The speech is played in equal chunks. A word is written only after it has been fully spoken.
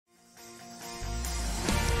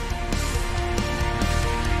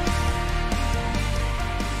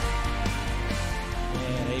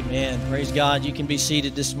Praise God. You can be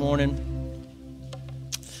seated this morning.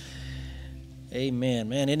 Amen.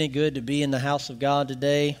 Man, isn't it good to be in the house of God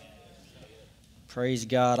today? Praise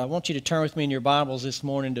God. I want you to turn with me in your Bibles this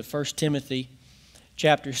morning to 1 Timothy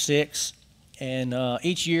chapter 6. And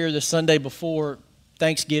each year, the Sunday before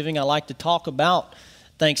Thanksgiving, I like to talk about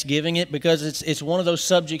Thanksgiving because it's one of those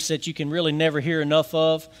subjects that you can really never hear enough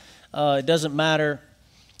of. It doesn't matter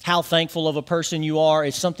how thankful of a person you are.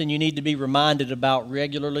 It's something you need to be reminded about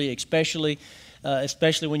regularly, especially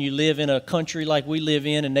when you live in a country like we live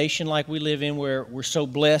in, a nation like we live in, where we're so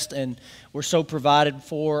blessed and we're so provided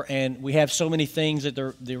for, and we have so many things that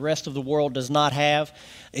the rest of the world does not have.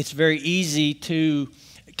 It's very easy to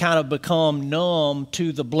kind of become numb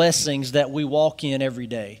to the blessings that we walk in every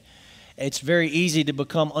day. It's very easy to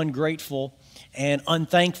become ungrateful and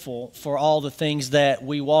unthankful for all the things that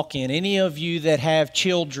we walk in. Any of you that have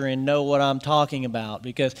children know what I'm talking about,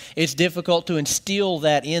 because it's difficult to instill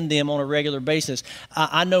that in them on a regular basis.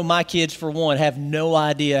 I know my kids, for one, have no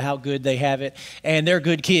idea how good they have it, and they're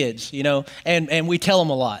good kids, you know, and we tell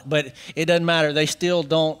them a lot, but it doesn't matter. They still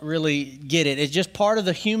don't really get it. It's just part of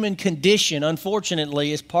the human condition.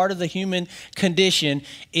 Unfortunately, it's part of the human condition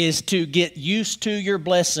is to get used to your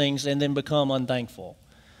blessings and then become unthankful.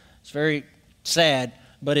 It's very sad,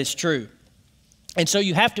 but it's true. And so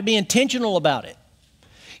you have to be intentional about it.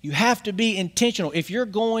 You have to be intentional. If you're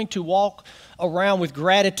going to walk around with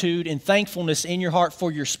gratitude and thankfulness in your heart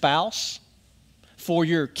for your spouse, for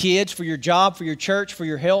your kids, for your job, for your church, for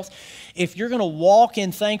your health, if you're going to walk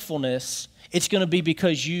in thankfulness, it's going to be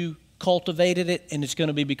because you cultivated it, and it's going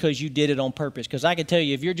to be because you did it on purpose. Because I can tell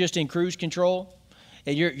you, if you're just in cruise control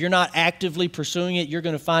and you're not actively pursuing it, you're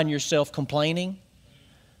going to find yourself complaining,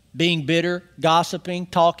 being bitter, gossiping,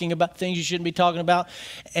 talking about things you shouldn't be talking about.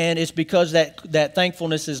 And it's because that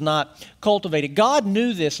thankfulness is not cultivated. God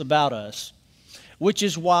knew this about us, which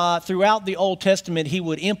is why throughout the Old Testament, He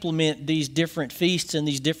would implement these different feasts and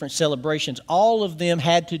these different celebrations. All of them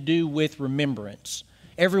had to do with remembrance.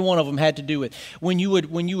 Every one of them had to do with. When you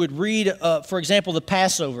would read, for example, the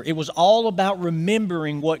Passover, it was all about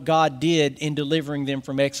remembering what God did in delivering them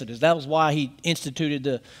from Exodus. That was why He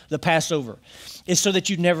instituted the Passover. It's so that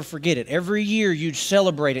you'd never forget it. Every year you'd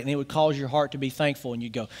celebrate it, and it would cause your heart to be thankful, and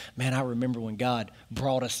you'd go, man, I remember when God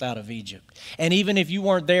brought us out of Egypt. And even if you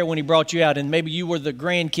weren't there when He brought you out, and maybe you were the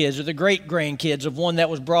grandkids or the great-grandkids of one that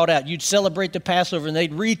was brought out, you'd celebrate the Passover, and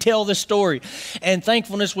they'd retell the story, and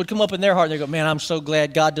thankfulness would come up in their heart. They'd go, man, I'm so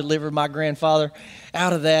glad God delivered my grandfather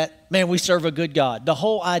out of that. Man, we serve a good God. The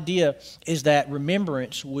whole idea is that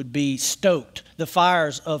remembrance would be stoked. The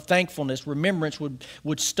fires of thankfulness, remembrance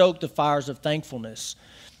would stoke the fires of thankfulness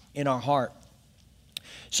in our heart.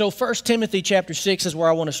 So 1 Timothy chapter 6 is where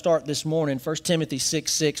I want to start this morning. 1 Timothy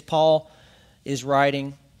 6:6, Paul is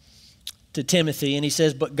writing to Timothy, and he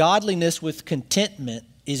says, "But godliness with contentment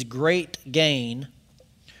is great gain,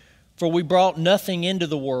 for we brought nothing into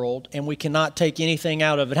the world, and we cannot take anything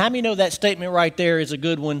out of it." How many know that statement right there is a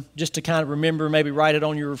good one, just to kind of remember, maybe write it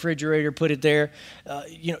on your refrigerator, put it there.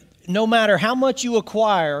 No matter how much you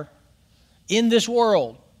acquire in this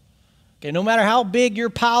world, okay, no matter how big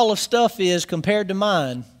your pile of stuff is compared to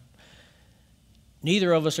mine,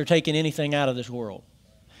 neither of us are taking anything out of this world.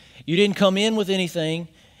 You didn't come in with anything,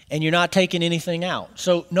 and you're not taking anything out.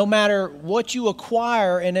 So no matter what you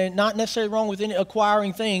acquire, and not necessarily wrong with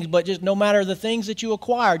acquiring things, but just no matter the things that you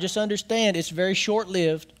acquire, just understand it's very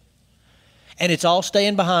short-lived, and it's all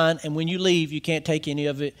staying behind, and when you leave, you can't take any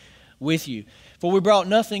of it with you. For we brought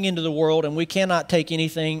nothing into the world, and we cannot take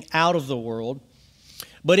anything out of the world.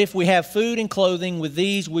 But if we have food and clothing, with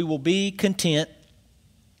these we will be content.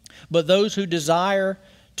 But those who desire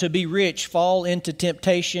to be rich fall into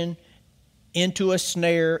temptation, into a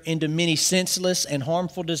snare, into many senseless and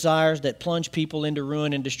harmful desires that plunge people into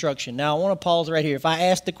ruin and destruction. Now, I want to pause right here. If I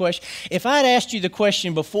had asked you the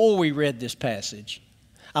question before we read this passage,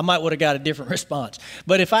 I might would have got a different response.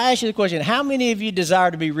 But if I asked you the question, how many of you desire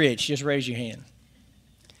to be rich? Just raise your hand.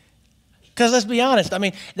 Because let's be honest, I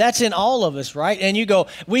mean, that's in all of us, right? And you go,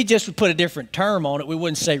 we just would put a different term on it. We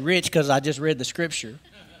wouldn't say rich because I just read the scripture.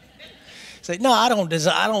 Say, no, I don't want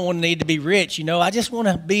to need to be rich, you know. I just want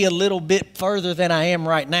to be a little bit further than I am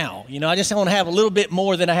right now. You know, I just want to have a little bit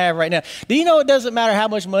more than I have right now. Do you know it doesn't matter how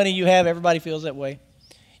much money you have, everybody feels that way?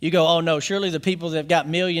 You go, oh no, surely the people that have got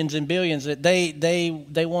millions and billions, that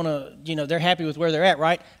they want to, you know, they're happy with where they're at,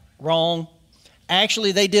 right? Wrong.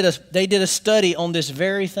 Actually, they did a study on this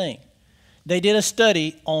very thing. They did a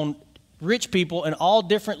study on rich people and all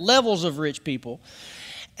different levels of rich people.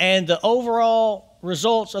 And the overall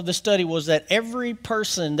results of the study was that every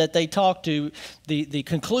person that they talked to, the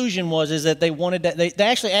conclusion is that they wanted that. They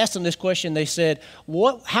actually asked them this question. They said,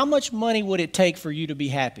 how much money would it take for you to be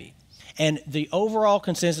happy? And the overall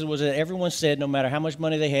consensus was that everyone said no matter how much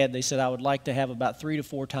money they had, they said, I would like to have about 3 to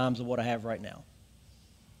 4 times of what I have right now.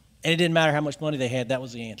 And it didn't matter how much money they had, that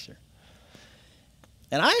was the answer.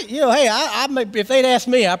 And if they'd asked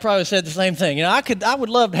me, I probably said the same thing. I would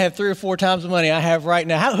love to have 3 or 4 times the money I have right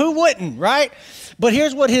now. Who wouldn't, right? But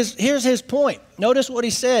here's his point. Notice what he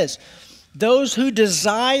says. Those who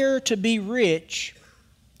desire to be rich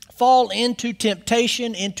fall into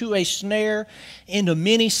temptation, into a snare, into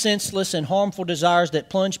many senseless and harmful desires that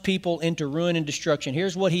plunge people into ruin and destruction.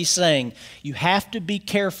 Here's what he's saying. You have to be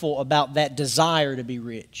careful about that desire to be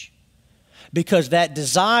rich, because that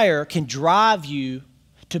desire can drive you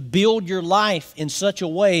to build your life in such a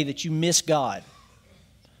way that you miss God.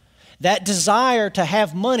 That desire to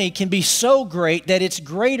have money can be so great that it's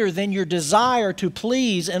greater than your desire to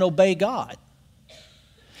please and obey God.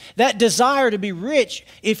 That desire to be rich,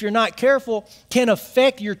 if you're not careful, can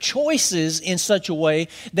affect your choices in such a way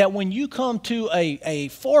that when you come to a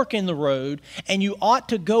fork in the road and you ought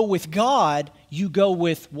to go with God, you go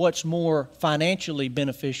with what's more financially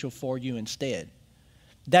beneficial for you instead.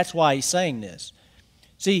 That's why he's saying this.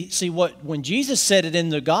 See when Jesus said it in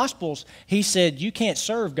the Gospels, he said you can't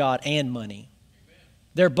serve God and money.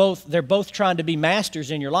 They're both trying to be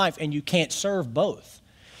masters in your life, and you can't serve both.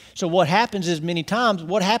 So what happens is many times,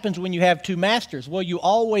 what happens when you have 2 masters? Well, you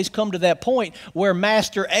always come to that point where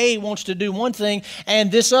Master A wants to do one thing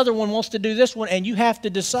and this other one wants to do this one, and you have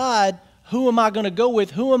to decide, who am I going to go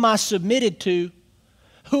with? Who am I submitted to?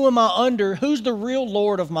 Who am I under? Who's the real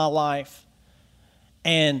Lord of my life?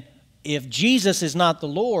 And if Jesus is not the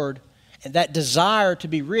Lord, and that desire to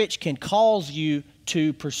be rich can cause you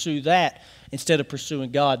to pursue that instead of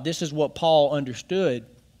pursuing God. This is what Paul understood.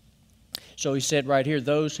 So he said right here,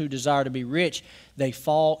 those who desire to be rich, they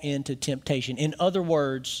fall into temptation. In other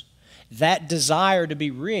words, that desire to be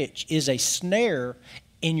rich is a snare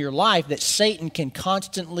in your life that Satan can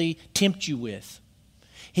constantly tempt you with.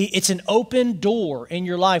 It's an open door in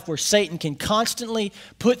your life where Satan can constantly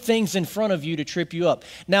put things in front of you to trip you up.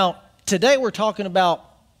 Now, today we're talking about,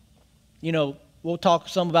 we'll talk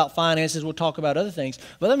some about finances, we'll talk about other things.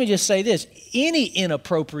 But let me just say this, any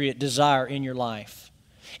inappropriate desire in your life,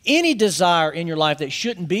 any desire in your life that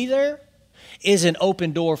shouldn't be there is an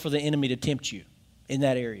open door for the enemy to tempt you in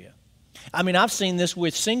that area. I mean, I've seen this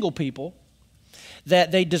with single people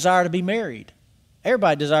that they desire to be married.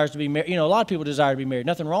 Everybody desires to be married. A lot of people desire to be married.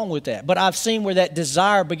 Nothing wrong with that. But I've seen where that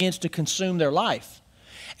desire begins to consume their life.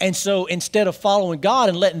 And so instead of following God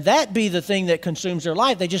and letting that be the thing that consumes their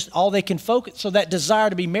life, all they can focus. So that desire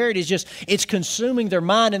to be married is it's consuming their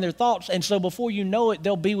mind and their thoughts. And so before you know it,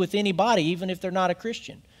 they'll be with anybody, even if they're not a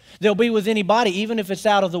Christian. They'll be with anybody, even if it's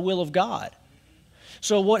out of the will of God.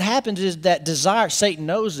 So what happens is that desire, Satan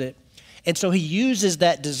knows it. And so he uses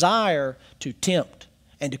that desire to tempt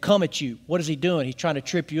and to come at you. What is he doing? He's trying to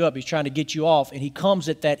trip you up. He's trying to get you off. And he comes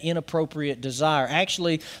at that inappropriate desire.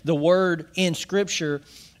 Actually, the word in Scripture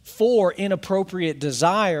for inappropriate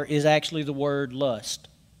desire is actually the word lust.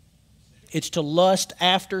 It's to lust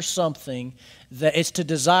after something, it's to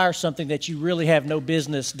desire something that you really have no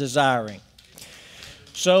business desiring.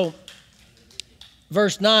 So,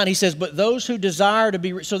 verse 9, he says, but those who desire to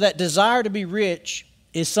be rich, so that desire to be rich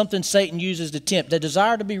is something Satan uses to tempt. The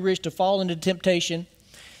desire to be rich, to fall into temptation.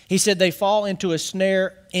 He said they fall into a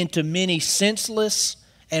snare, into many senseless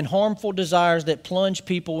and harmful desires that plunge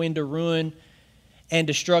people into ruin and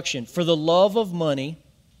destruction. For the love of money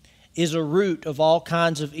is a root of all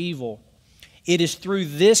kinds of evil. It is through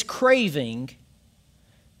this craving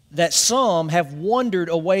that some have wandered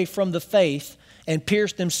away from the faith and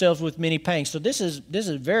pierced themselves with many pangs. So this is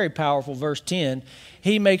very powerful, verse 10.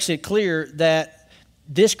 He makes it clear that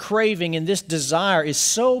this craving and this desire is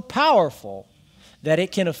so powerful that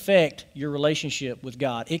it can affect your relationship with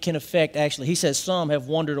God. It can affect, actually, he says some have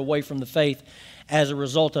wandered away from the faith as a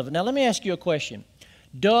result of it. Now let me ask you a question.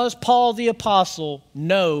 Does Paul the Apostle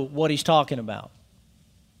know what he's talking about?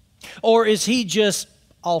 Or is he just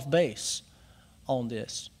off base on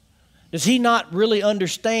this? Does he not really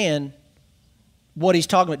understand what he's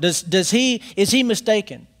talking about? Is he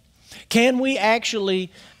mistaken? Can we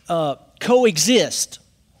actually coexist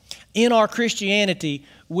in our Christianity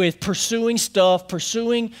with pursuing stuff,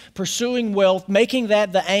 pursuing wealth, making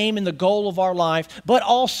that the aim and the goal of our life, but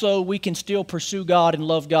also we can still pursue God and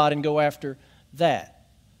love God and go after that?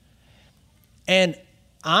 And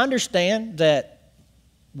I understand that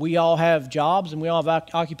we all have jobs and we all have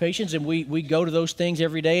occupations, and we go to those things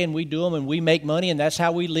every day and we do them and we make money and that's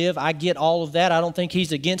how we live. I get all of that. I don't think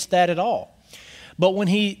he's against that at all. But what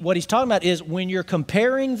he's talking about is when you're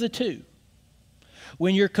comparing the two,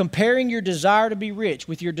 when you're comparing your desire to be rich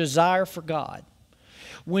with your desire for God,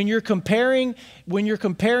 when you're comparing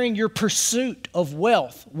your pursuit of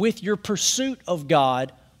wealth with your pursuit of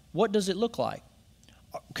God, what does it look like?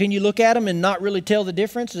 Can you look at them and not really tell the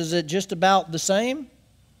difference? Is it just about the same?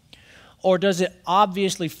 Or does it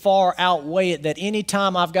obviously far outweigh it that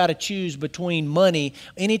anytime I've got to choose between money,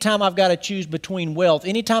 anytime I've got to choose between wealth,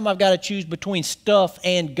 anytime I've got to choose between stuff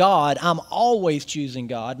and God, I'm always choosing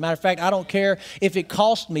God. Matter of fact, I don't care if it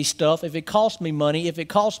costs me stuff, if it costs me money, if it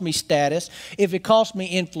costs me status, if it costs me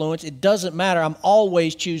influence, it doesn't matter. I'm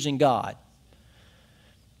always choosing God.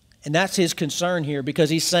 And that's his concern here,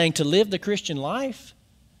 because he's saying to live the Christian life,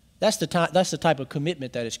 that's the type of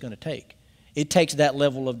commitment that it's going to take. It takes that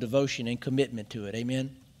level of devotion and commitment to it.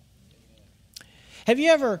 Amen? Have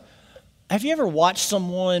you ever watched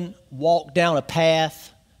someone walk down a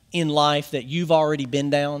path in life that you've already been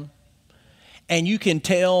down, and you can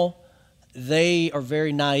tell they are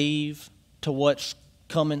very naive to what's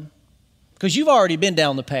coming? Because you've already been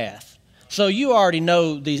down the path. So you already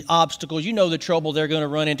know these obstacles. You know the trouble they're going to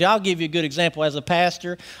run into. I'll give you a good example. As a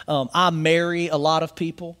pastor, I marry a lot of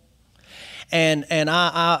people. And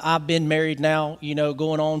I've been married now,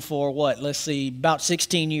 going on for about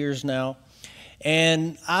 16 years now.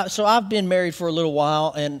 And so I've been married for a little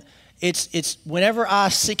while, and it's whenever I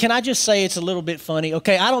see, can I just say it's a little bit funny?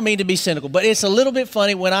 Okay, I don't mean to be cynical, but it's a little bit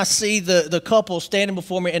funny when I see the couple standing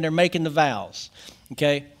before me and they're making the vows.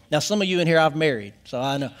 Okay? Now some of you in here I've married, so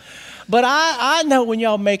I know. But I know when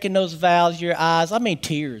y'all making those vows, your eyes,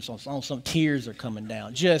 tears on some tears are coming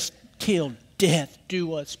down. Just till death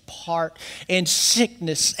do us part, in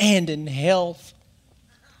sickness and in health.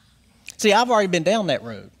 See, I've already been down that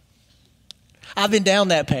road. I've been down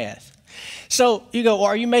that path. So you go, well,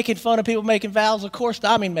 are you making fun of people making vows? Of course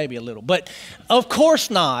not. Maybe a little, but of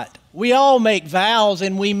course not. We all make vows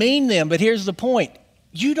and we mean them, but here's the point.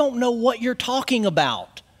 You don't know what you're talking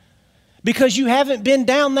about because you haven't been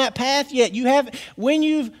down that path yet. When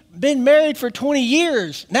you've been married for 20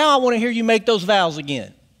 years, now I want to hear you make those vows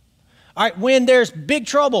again. All right, when there's big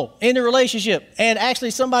trouble in the relationship and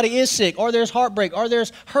actually somebody is sick or there's heartbreak or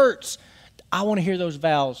there's hurts, I want to hear those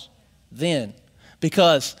vows then,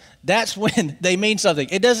 because that's when they mean something.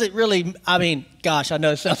 It doesn't really, gosh, I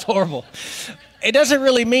know it sounds horrible. It doesn't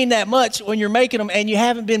really mean that much when you're making them and you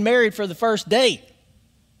haven't been married for the first day,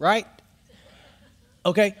 right?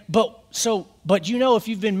 Okay, but if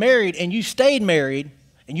you've been married and you stayed married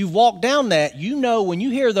and you've walked down that, when you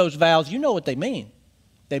hear those vows, you know what they mean.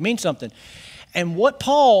 They mean something. And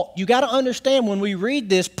you got to understand when we read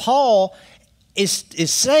this, Paul is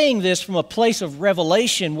saying this from a place of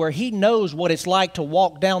revelation where he knows what it's like to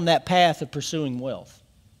walk down that path of pursuing wealth.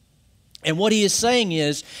 And what he is saying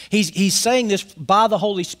is, he's saying this by the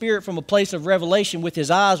Holy Spirit from a place of revelation with his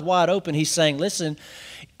eyes wide open. He's saying, listen,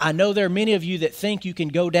 I know there are many of you that think you can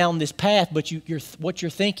go down this path, but what you're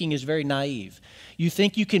thinking is very naive. You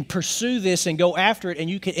think you can pursue this and go after it, and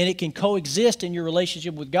it can coexist in your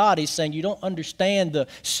relationship with God. He's saying you don't understand the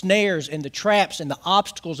snares and the traps and the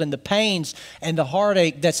obstacles and the pains and the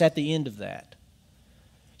heartache that's at the end of that.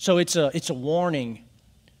 So it's a warning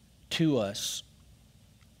to us.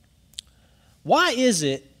 Why is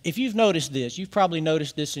it, if you've noticed this, you've probably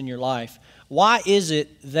noticed this in your life, why is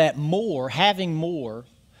it that having more,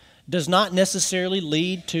 does not necessarily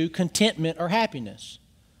lead to contentment or happiness?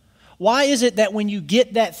 Why is it that when you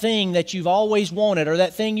get that thing that you've always wanted or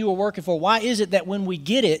that thing you were working for, why is it that when we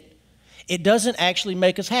get it, it doesn't actually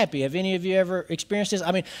make us happy? Have any of you ever experienced this?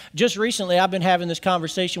 Just recently I've been having this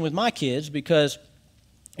conversation with my kids because,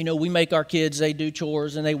 we make our kids, they do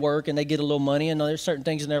chores and they work and they get a little money, and there's certain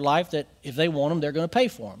things in their life that if they want them, they're going to pay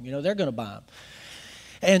for them. They're going to buy them.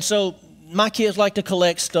 And so my kids like to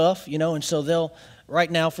collect stuff, and so right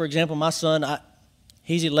now, for example, my son,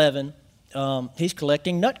 he's 11. He's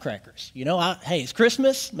collecting nutcrackers. Hey, it's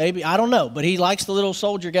Christmas, maybe, I don't know, but he likes the little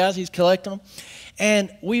soldier guys. He's collecting them. And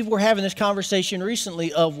we were having this conversation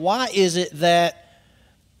recently of why is it that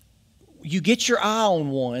you get your eye on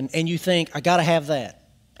one and you think, I got to have that.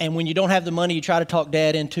 And when you don't have the money, you try to talk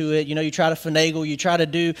dad into it. You try to finagle. You try to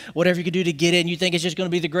do whatever you can do to get it. And you think it's just going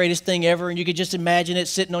to be the greatest thing ever. And you could just imagine it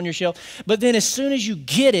sitting on your shelf. But then as soon as you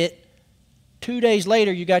get it, 2 days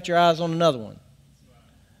later, you got your eyes on another one.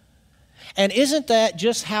 And isn't that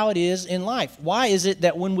just how it is in life? Why is it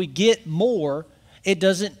that when we get more, it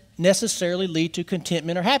doesn't necessarily lead to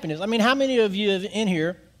contentment or happiness? How many of you in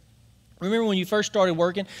here remember when you first started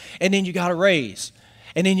working and then you got a raise?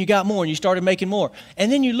 And then you got more and you started making more.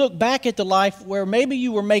 And then you look back at the life where maybe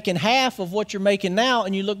you were making half of what you're making now,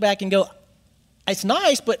 and you look back and go, it's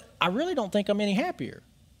nice, but I really don't think I'm any happier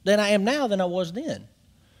than I am now than I was then.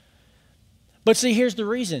 But see, here's the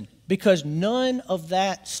reason. Because none of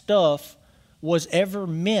that stuff was ever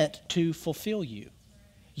meant to fulfill you.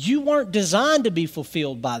 You weren't designed to be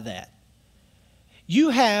fulfilled by that.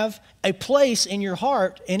 You have a place in your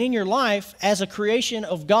heart and in your life as a creation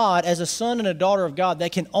of God, as a son and a daughter of God,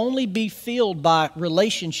 that can only be filled by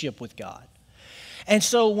relationship with God. And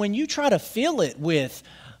so when you try to fill it with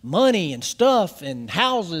money and stuff and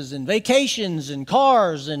houses and vacations and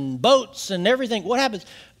cars and boats and everything, what happens?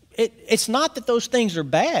 It's not that those things are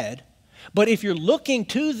bad, but if you're looking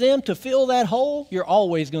to them to fill that hole, you're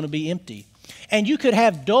always going to be empty. And you could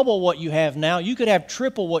have double what you have now. You could have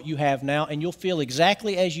triple what you have now, and you'll feel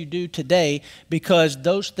exactly as you do today because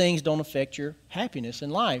those things don't affect your happiness in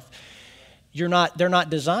life. They're not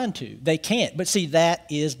designed to. They can't. But see, that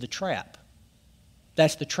is the trap.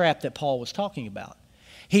 That's the trap that Paul was talking about.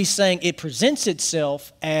 He's saying it presents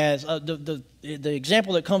itself as the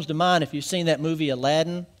example that comes to mind, if you've seen that movie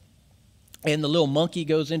Aladdin, and the little monkey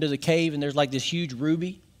goes into the cave and there's like this huge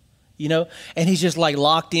ruby, you know, and he's just like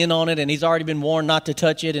locked in on it, and he's already been warned not to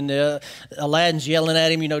touch it, and Aladdin's yelling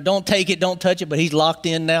at him, you know, don't take it, don't touch it, but he's locked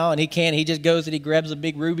in now and he can't. He just goes and he grabs a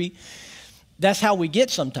big ruby. That's how we get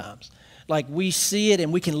sometimes. Like we see it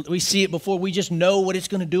and we see it before we just know what it's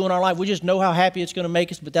going to do in our life. We just know how happy it's going to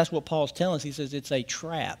make us, but that's what Paul's telling us. He says it's a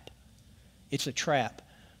trap. It's a trap.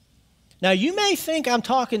 Now you may think I'm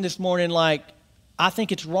talking this morning like I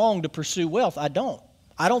think it's wrong to pursue wealth. I don't.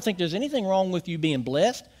 I don't think there's anything wrong with you being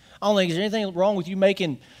blessed. I don't think there's anything wrong with you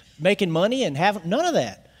making money and having none of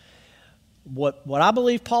that. What I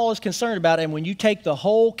believe Paul is concerned about, and when you take the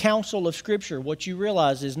whole counsel of Scripture, what you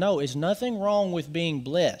realize is no, it's nothing wrong with being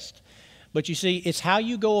blessed. But you see, it's how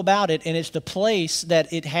you go about it, and it's the place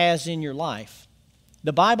that it has in your life.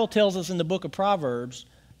 The Bible tells us in the book of Proverbs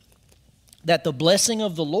that the blessing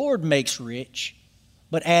of the Lord makes rich,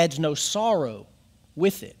 but adds no sorrow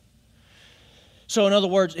with it. So in other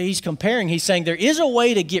words, he's saying there is a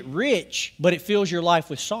way to get rich, but it fills your life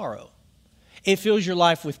with sorrow. It fills your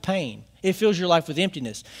life with pain. It fills your life with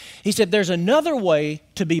emptiness. He said there's another way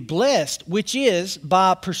to be blessed, which is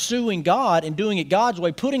by pursuing God and doing it God's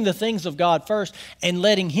way, putting the things of God first and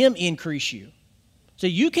letting Him increase you. So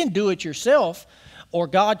you can do it yourself, or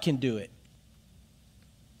God can do it.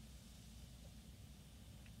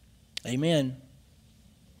 Amen.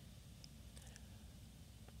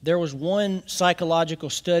 There was one psychological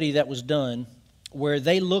study that was done where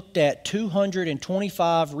they looked at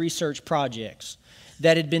 225 research projects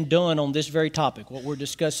that had been done on this very topic, what we're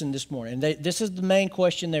discussing this morning. And this is the main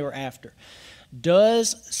question they were after.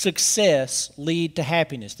 Does success lead to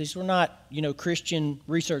happiness? These were not, Christian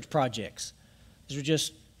research projects. These were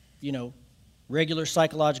just, regular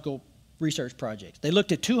psychological research projects. They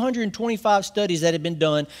looked at 225 studies that had been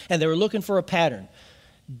done, and they were looking for a pattern.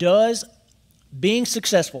 Does being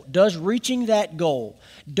successful, does reaching that goal,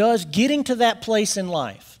 does getting to that place in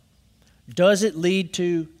life, does it lead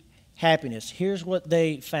to happiness? Here's what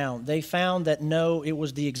they found. They found that no, it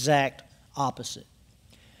was the exact opposite.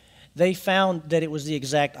 They found that it was the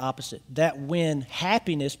exact opposite. That when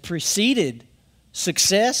happiness preceded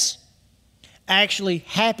success, actually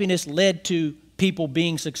happiness led to people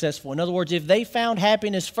being successful. In other words, if they found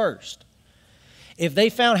happiness first, if they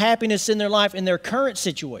found happiness in their life, in their current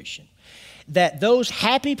situation, that those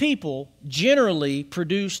happy people generally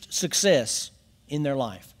produced success in their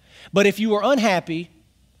life. But if you were unhappy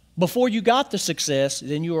before you got the success,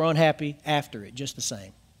 then you were unhappy after it, just the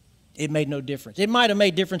same. It made no difference. It might have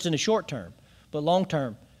made difference in the short term, but long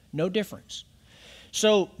term, no difference.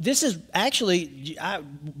 So this is actually,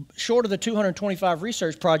 short of the 225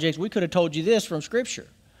 research projects, we could have told you this from Scripture.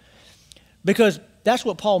 Because that's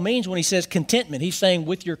what Paul means when he says contentment. He's saying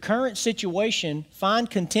with your current situation, find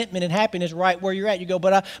contentment and happiness right where you're at. You go,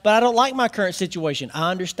 but I don't like my current situation. I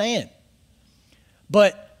understand.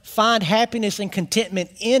 But find happiness and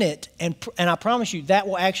contentment in it, and I promise you that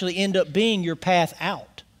will actually end up being your path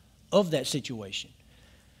out of that situation.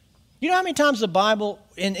 You know how many times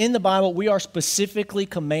in the Bible we are specifically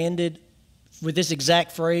commanded with this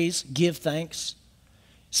exact phrase, give thanks?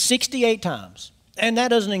 68 times. And that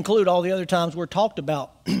doesn't include all the other times we're told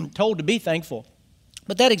to be thankful.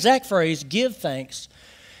 But that exact phrase, give thanks,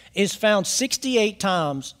 is found 68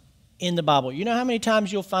 times in the Bible. You know how many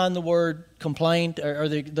times you'll find the word complain, or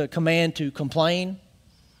the command to complain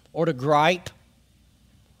or to gripe?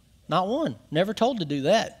 Not one. Never told to do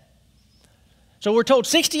that. So we're told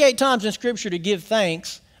 68 times in Scripture to give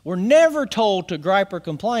thanks, We're never told to gripe or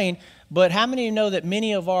complain, but how many of you know that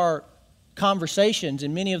many of our conversations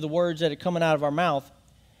and many of the words that are coming out of our mouth,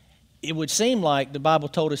 it would seem like the Bible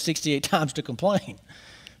told us 68 times to complain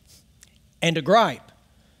and to gripe.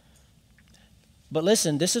 But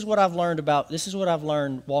listen, this is what I've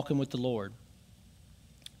learned walking with the Lord.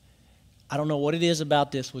 I don't know what it is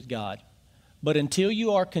about this with God, but until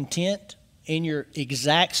you are content in your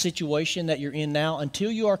exact situation that you're in now,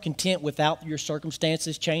 until you are content without your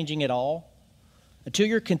circumstances changing at all, until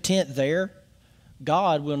you're content there,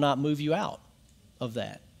 God will not move you out of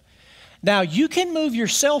that. Now, you can move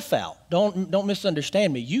yourself out. Don't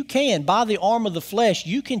misunderstand me. You can, by the arm of the flesh,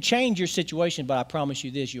 you can change your situation, but I promise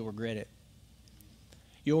you this, you'll regret it.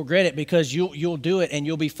 You'll regret it because you'll do it and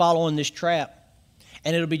you'll be following this trap.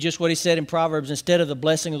 And it'll be just what he said in Proverbs, instead of the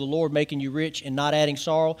blessing of the Lord making you rich and not adding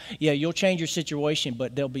sorrow, yeah, you'll change your situation,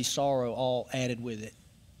 but there'll be sorrow all added with it.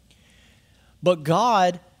 But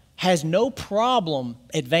God has no problem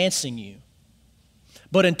advancing you.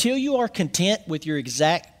 But until you are content with your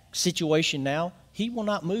exact situation now, he will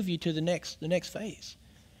not move you to the next phase.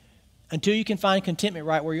 Until you can find contentment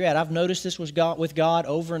right where you're at. I've noticed this with God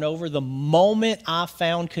over and over. The moment I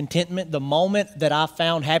found contentment, the moment that I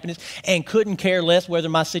found happiness and couldn't care less whether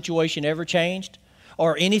my situation ever changed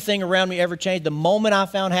or anything around me ever changed, the moment I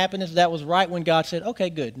found happiness, that was right when God said, okay,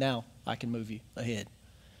 good, now I can move you ahead.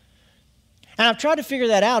 And I've tried to figure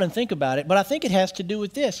that out and think about it, but I think it has to do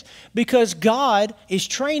with this. Because God is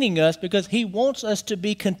training us because he wants us to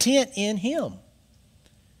be content in him.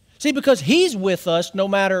 See, because he's with us no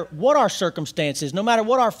matter what our circumstances, no matter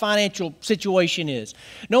what our financial situation is,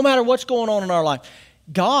 no matter what's going on in our life.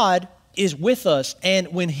 God is with us, and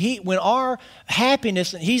when our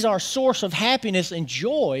happiness, he's our source of happiness and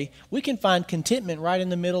joy, we can find contentment right in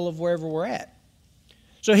the middle of wherever we're at.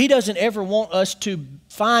 So he doesn't ever want us to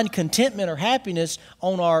find contentment or happiness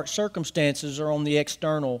on our circumstances or on the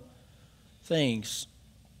external things.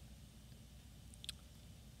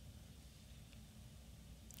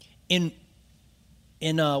 In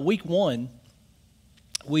week 1,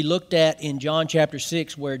 we looked at in John chapter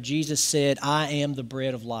 6 where Jesus said, I am the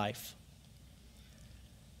bread of life.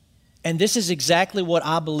 And this is exactly what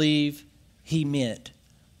I believe he meant.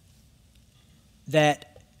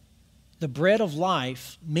 That the bread of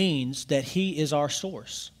life means that he is our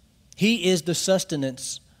source. He is the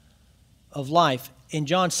sustenance of life. In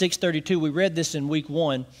John 6:32, we read this in week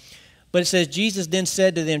 1. But it says, Jesus then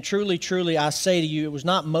said to them, truly, truly, I say to you, it was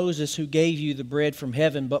not Moses who gave you the bread from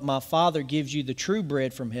heaven, but my Father gives you the true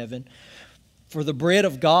bread from heaven. For the bread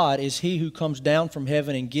of God is he who comes down from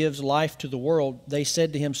heaven and gives life to the world. They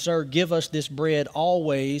said to him, Sir, give us this bread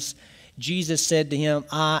always. Jesus said to him,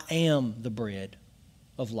 I am the bread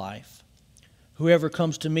of life. Whoever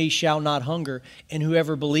comes to me shall not hunger, and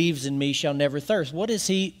whoever believes in me shall never thirst. What does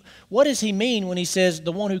he mean when he says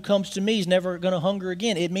the one who comes to me is never going to hunger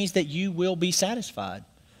again? It means that you will be satisfied.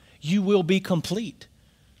 You will be complete.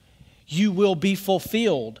 You will be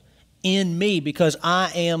fulfilled in me because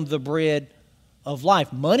I am the bread of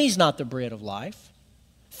life. Money's not the bread of life.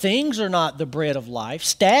 Things are not the bread of life.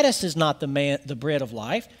 Status is not the bread of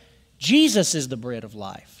life. Jesus is the bread of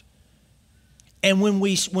life. And when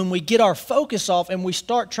we get our focus off and we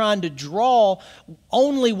start trying to draw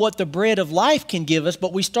only what the bread of life can give us,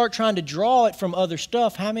 but we start trying to draw it from other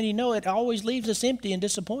stuff, how many know it always leaves us empty and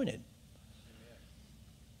disappointed?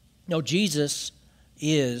 No, Jesus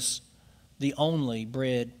is the only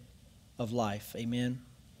bread of life. Amen?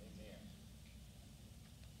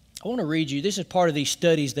 I want to read you, this is part of these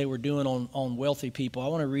studies they were doing on wealthy people. I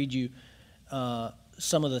want to read you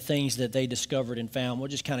some of the things that they discovered and found. We'll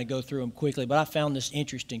just kind of go through them quickly, but I found this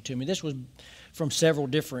interesting to me. This was from several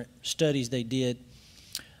different studies they did.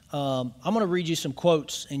 I'm going to read you some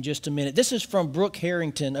quotes in just a minute. This is from Brooke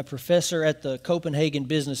Harrington, a professor at the Copenhagen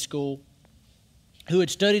Business School, who had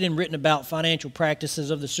studied and written about financial practices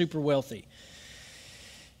of the super wealthy.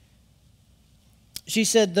 She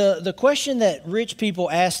said, the question that rich people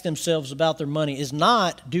ask themselves about their money is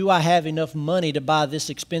not, do I have enough money to buy this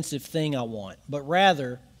expensive thing I want? But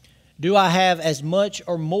rather, do I have as much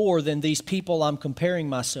or more than these people I'm comparing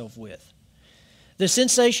myself with? The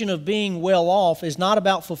sensation of being well off is not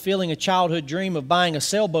about fulfilling a childhood dream of buying a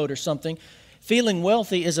sailboat or something. Feeling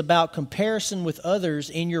wealthy is about comparison with others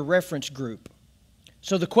in your reference group.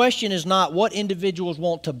 So the question is not what individuals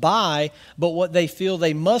want to buy, but what they feel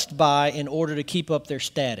they must buy in order to keep up their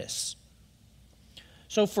status.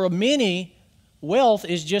 So for many, wealth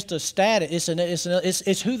is just a status.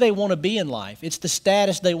 It's who they want to be in life. It's the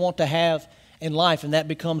status they want to have in life, and that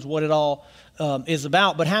becomes what it all is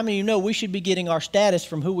about. But how many of you know we should be getting our status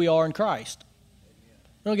from who we are in Christ?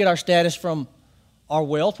 We don't get our status from our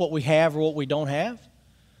wealth, what we have or what we don't have.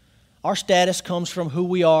 Our status comes from who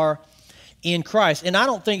we are in Christ. And I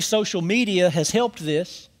don't think social media has helped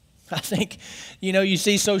this. I think, you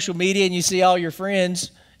see social media and you see all your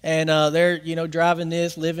friends and they're, driving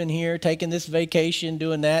this, living here, taking this vacation,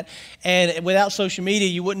 doing that. And without social media,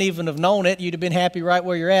 you wouldn't even have known it. You'd have been happy right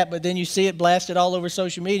where you're at. But then you see it blasted all over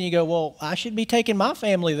social media and you go, well, I should be taking my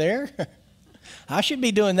family there. I should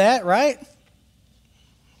be doing that, right?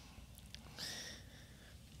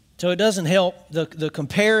 So it doesn't help the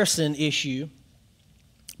comparison issue.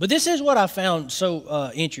 But this is what I found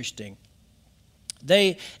so interesting.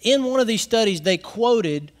 In one of these studies, they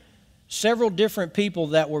quoted several different people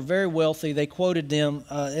that were very wealthy. They quoted them.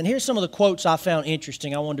 And here's some of the quotes I found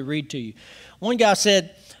interesting I wanted to read to you. One guy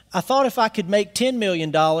said, I thought if I could make $10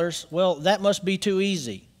 million, well, that must be too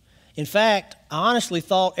easy. In fact, I honestly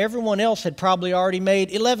thought everyone else had probably already made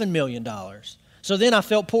 $11 million. So then I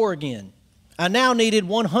felt poor again. I now needed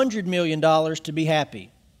 $100 million to be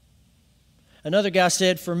happy. Another guy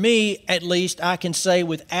said, for me, at least, I can say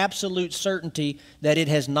with absolute certainty that it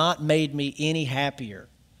has not made me any happier.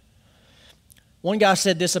 One guy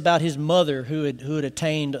said this about his mother who had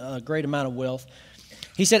attained a great amount of wealth.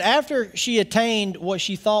 He said, after she attained what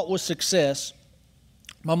she thought was success,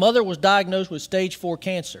 my mother was diagnosed with stage 4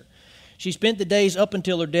 cancer. She spent the days up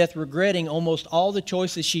until her death regretting almost all the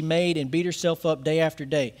choices she made and beat herself up day after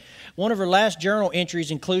day. One of her last journal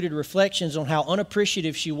entries included reflections on how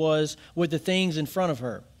unappreciative she was with the things in front of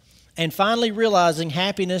her, and finally realizing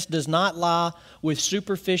happiness does not lie with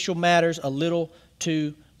superficial matters a little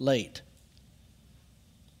too late.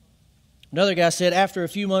 Another guy said, after a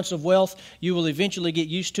few months of wealth, you will eventually get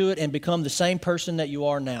used to it and become the same person that you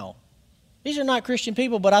are now. These are not Christian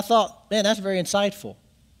people, but I thought, man, that's very insightful.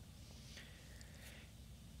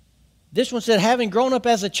 This one said, having grown up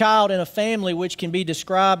as a child in a family which can be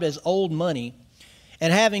described as old money,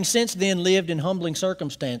 and having since then lived in humbling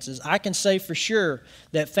circumstances, I can say for sure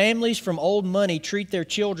that families from old money treat their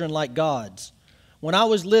children like gods. When I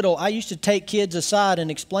was little, I used to take kids aside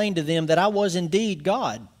and explain to them that I was indeed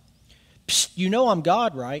God. Psst, you know I'm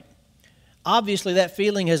God, right? Obviously that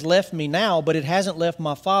feeling has left me now, but it hasn't left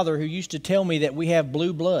my father who used to tell me that we have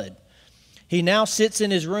blue blood. He now sits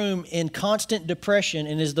in his room in constant depression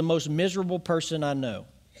and is the most miserable person I know.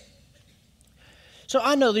 So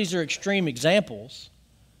I know these are extreme examples,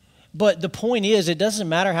 but the point is it doesn't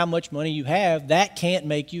matter how much money you have. That can't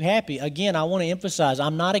make you happy. Again, I want to emphasize,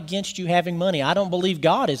 I'm not against you having money. I don't believe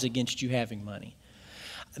God is against you having money.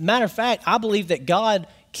 Matter of fact, I believe that God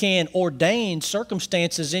can ordain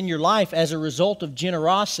circumstances in your life as a result of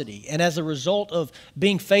generosity and as a result of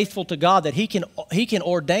being faithful to God, that He can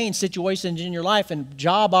ordain situations in your life and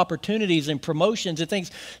job opportunities and promotions and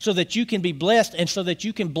things so that you can be blessed and so that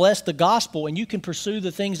you can bless the gospel and you can pursue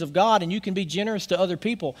the things of God and you can be generous to other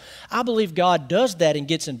people. I believe God does that and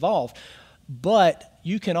gets involved, but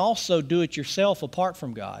you can also do it yourself apart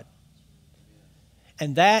from God.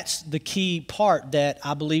 And that's the key part that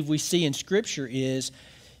I believe we see in Scripture is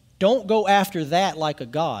don't go after that like a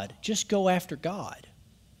God. Just go after God.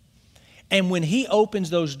 And when He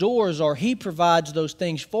opens those doors or He provides those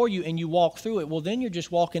things for you and you walk through it, well, then you're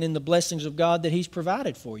just walking in the blessings of God that He's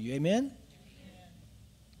provided for you. Amen?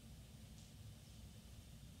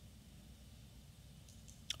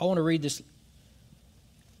 I want to read this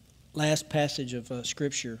last passage of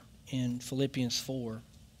Scripture in Philippians 4.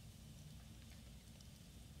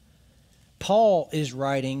 Paul is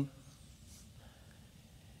writing,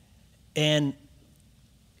 and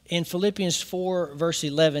in Philippians 4, verse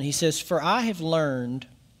 11, he says, for I have learned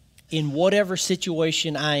in whatever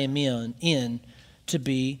situation I am in to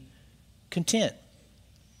be content.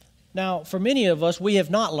 Now, for many of us, we have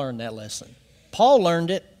not learned that lesson. Paul learned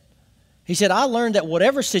it. He said, I learned that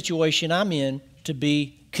whatever situation I'm in to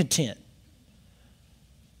be content.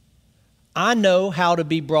 I know how to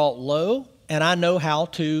be brought low, and I know how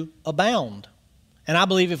to abound. And I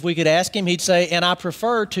believe if we could ask him, he'd say, and I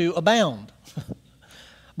prefer to abound.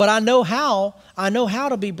 But I know how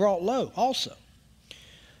to be brought low also.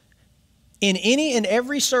 In any and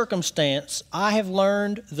every circumstance, I have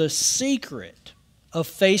learned the secret of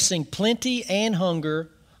facing plenty and hunger,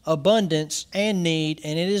 abundance and need,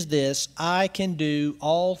 and it is this: I can do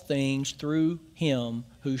all things through Him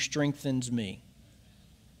who strengthens me.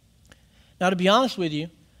 Now, to be honest with you,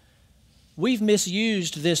 we've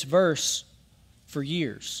misused this verse for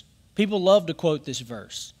years. People love to quote this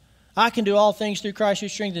verse. I can do all things through Christ who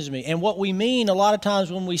strengthens me. And what we mean a lot of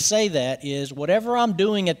times when we say that is whatever I'm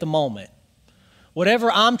doing at the moment, whatever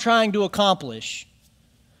I'm trying to accomplish,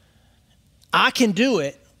 I can do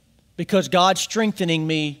it because God's strengthening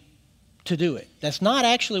me to do it. That's not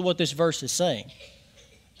actually what this verse is saying.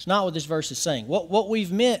 It's not what this verse is saying. What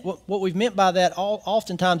we've meant by that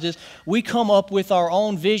oftentimes is we come up with our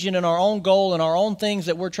own vision and our own goal and our own things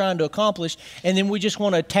that we're trying to accomplish, and then we just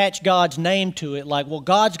want to attach God's name to it, like, well,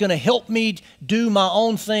 God's going to help me do my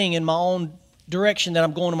own thing in my own direction that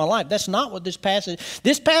I'm going in my life. That's not what this passage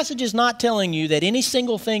is not telling you that any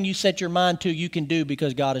single thing you set your mind to you can do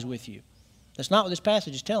because God is with you. That's not what this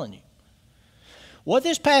passage is telling you. What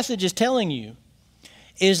this passage is telling you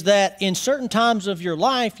is that in certain times of your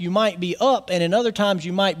life you might be up and in other times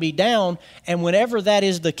you might be down, and whenever that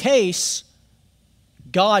is the case,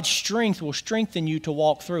 God's strength will strengthen you to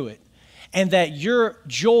walk through it. And that your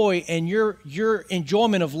joy and your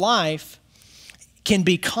enjoyment of life can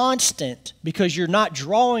be constant because you're not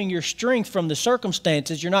drawing your strength from the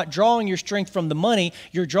circumstances. You're not drawing your strength from the money.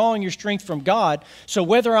 You're drawing your strength from God. So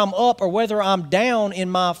whether I'm up or whether I'm down in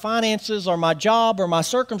my finances or my job or my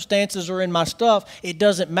circumstances or in my stuff, it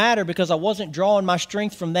doesn't matter because I wasn't drawing my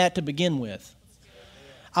strength from that to begin with.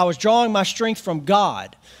 I was drawing my strength from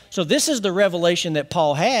God. So this is the revelation that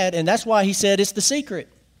Paul had, and that's why he said it's the secret.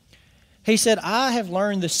 He said, I have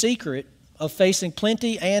learned the secret of facing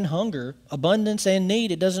plenty and hunger, abundance and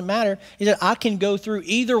need. It doesn't matter. He said, I can go through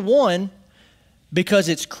either one because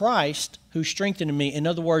it's Christ who's strengthening me. In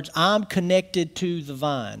other words, I'm connected to the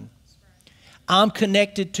vine. I'm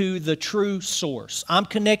connected to the true source. I'm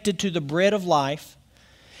connected to the bread of life.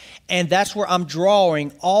 And that's where I'm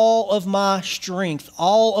drawing all of my strength,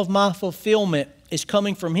 all of my fulfillment is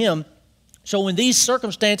coming from Him. So when these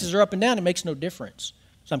circumstances are up and down, it makes no difference.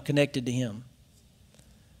 So I'm connected to Him.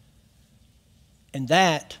 And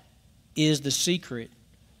that is the secret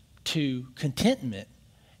to contentment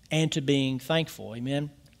and to being thankful. Amen?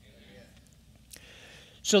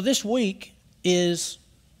 So this week is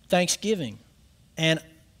Thanksgiving. And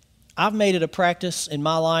I've made it a practice in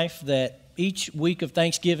my life that each week of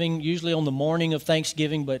Thanksgiving, usually on the morning of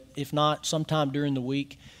Thanksgiving, but if not, sometime during the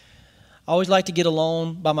week, I always like to get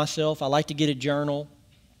alone by myself. I like to get a journal.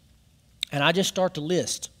 And I just start to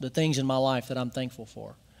list the things in my life that I'm thankful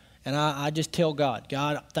for. And I just tell God,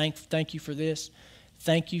 thank you for this.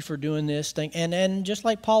 Thank you for doing this thing. And just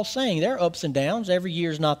like Paul's saying, there are ups and downs. Every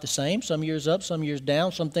year is not the same. Some years up, some years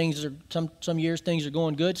down. Some years things are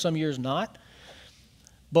going good, some years not.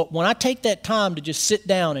 But when I take that time to just sit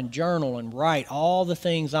down and journal and write all the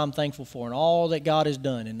things I'm thankful for and all that God has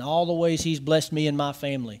done and all the ways He's blessed me and my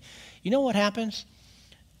family, you know what happens?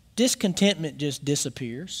 Discontentment just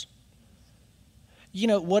disappears. You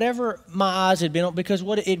know, whatever my eyes had been on, because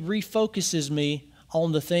it refocuses me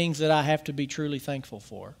on the things that I have to be truly thankful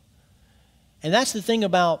for. And that's the thing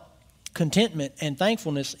about contentment and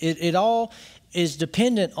thankfulness. It all is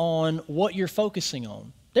dependent on what you're focusing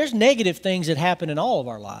on. There's negative things that happen in all of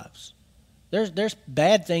our lives. There's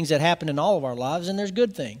bad things that happen in all of our lives, and there's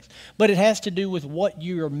good things. But it has to do with what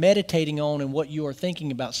you are meditating on and what you are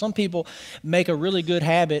thinking about. Some people make a really good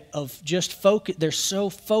habit of just focus. They're so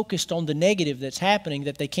focused on the negative that's happening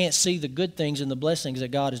that they can't see the good things and the blessings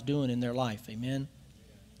that God is doing in their life. Amen?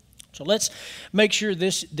 So let's make sure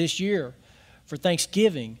this year for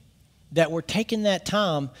Thanksgiving that we're taking that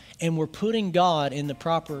time and we're putting God in the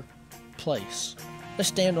proper place. Let's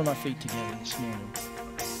stand on our feet together this morning.